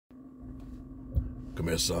Come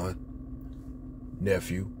here, son.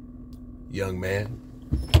 Nephew. Young man.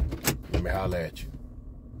 Let me holler at you.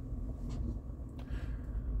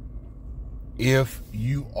 If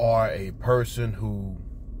you are a person who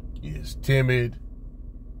is timid,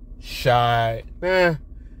 shy, that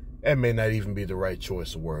may not even be the right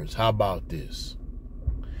choice of words. How about this?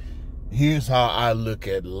 Here's how I look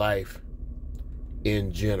at life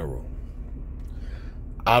in general.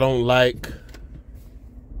 I don't like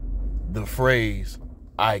the phrase,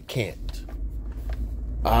 I can't.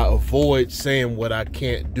 I avoid saying what I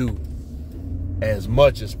can't do as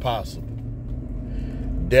much as possible.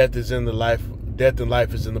 Death in life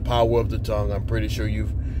is in the power of the tongue. I'm pretty sure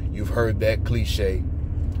you've heard that cliche,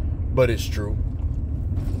 but it's true.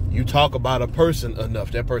 You talk about a person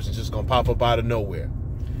enough, that person's just gonna pop up out of nowhere.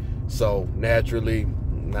 So naturally,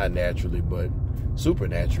 not naturally, but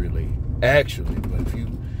supernaturally, actually, but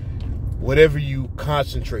whatever you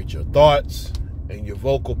concentrate your thoughts and your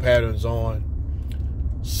vocal patterns on,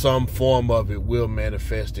 some form of it will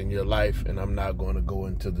manifest in your life, and I'm not going to go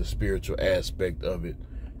into the spiritual aspect of it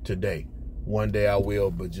today. One day I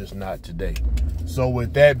will, but just not today. So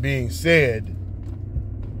with that being said,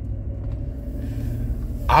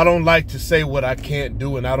 I don't like to say what I can't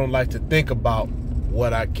do, and I don't like to think about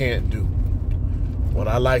what I can't do. What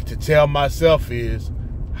I like to tell myself is,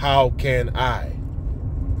 how can I?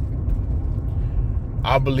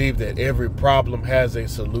 I believe that every problem has a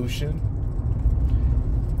solution,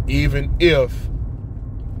 even if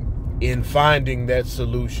in finding that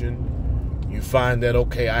solution, you find that,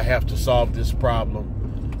 okay, I have to solve this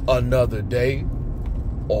problem another day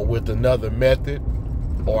or with another method,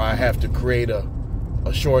 or I have to create a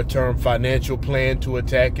short-term financial plan to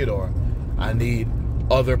attack it, or I need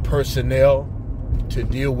other personnel to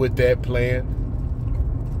deal with that plan.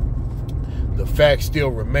 The fact still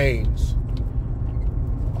remains,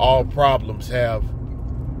 all problems have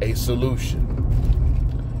a solution.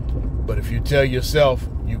 But if you tell yourself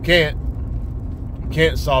you can't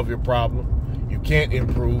solve your problem, you can't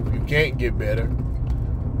improve, you can't get better,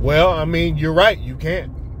 well, I mean, you're right, you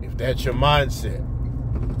can't. If that's your mindset.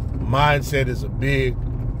 Mindset is a big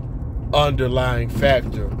underlying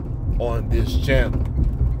factor on this channel.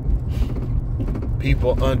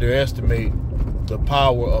 People underestimate the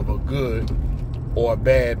power of a good or a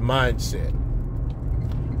bad mindset.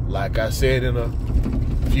 Like I said in a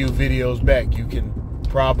few videos back, you can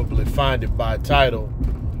probably find it by title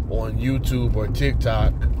on YouTube or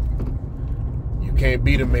TikTok. You can't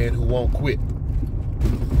beat a man who won't quit.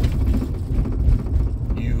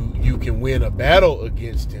 You can win a battle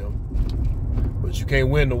against him, but you can't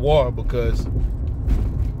win the war, because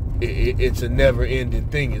it's a never-ending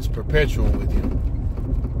thing. It's perpetual with him.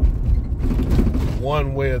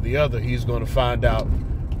 One way or the other, he's going to find out,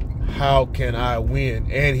 how can I win?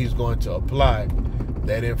 And he's going to apply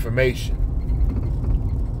that information.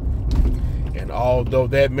 And although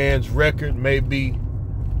that man's record may be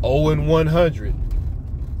 0-100,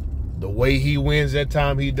 the way he wins that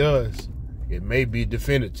time he does, it may be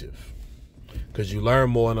definitive. Because you learn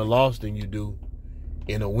more in a loss than you do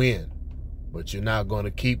in a win. But you're not going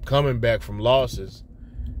to keep coming back from losses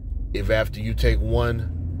if after you take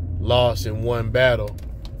one loss in one battle,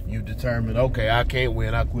 you determine, okay, I can't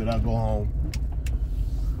win, I quit, I go home.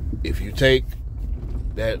 If you take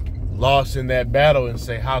that loss in that battle and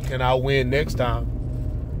say, how can I win next time?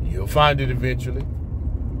 You'll find it eventually.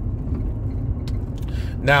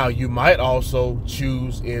 Now, you might also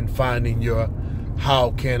choose in finding your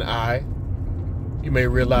how can I. You may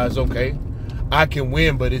realize, okay, I can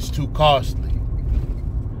win, but it's too costly.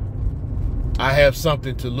 I have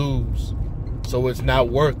something to lose, so it's not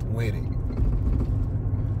worth winning.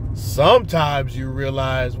 Sometimes you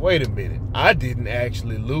realize, wait a minute, I didn't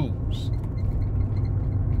actually lose.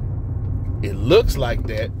 It looks like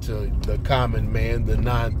that to the common man, the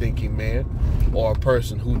non-thinking man, or a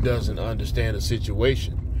person who doesn't understand the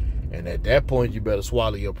situation. And at that point, you better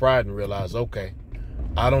swallow your pride and realize, okay,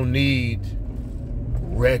 I don't need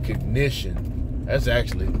recognition. That's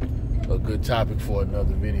actually a good topic for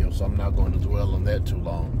another video, so I'm not going to dwell on that too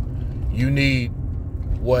long. You need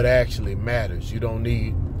what actually matters. You don't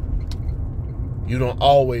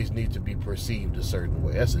always need to be perceived a certain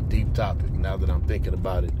way. That's a deep topic. Now that I'm thinking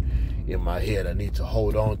about it in my head, I need to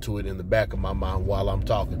hold on to it in the back of my mind while I'm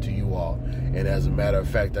talking to you all. And as a matter of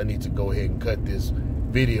fact, I need to go ahead and cut this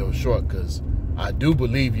video short, because I do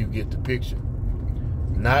believe you get the picture.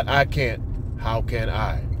 Not I can't, how can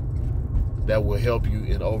I? That will help you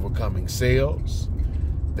in overcoming sales.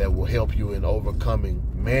 That will help you in overcoming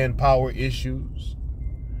manpower issues,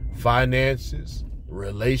 finances,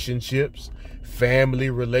 relationships, family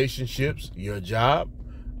relationships, your job.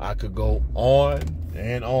 I could go on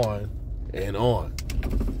and on and on.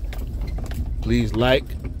 Please like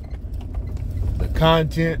the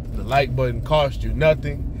content. The like button costs you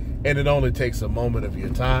nothing, and it only takes a moment of your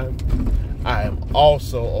time. I am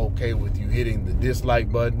also okay with you hitting the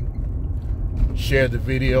dislike button. Share the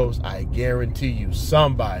videos. I guarantee you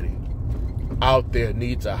somebody out there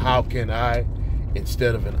needs a how can I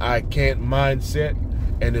instead of an I can't mindset.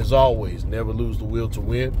 And as always, never lose the will to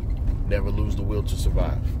win, never lose the will to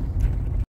survive.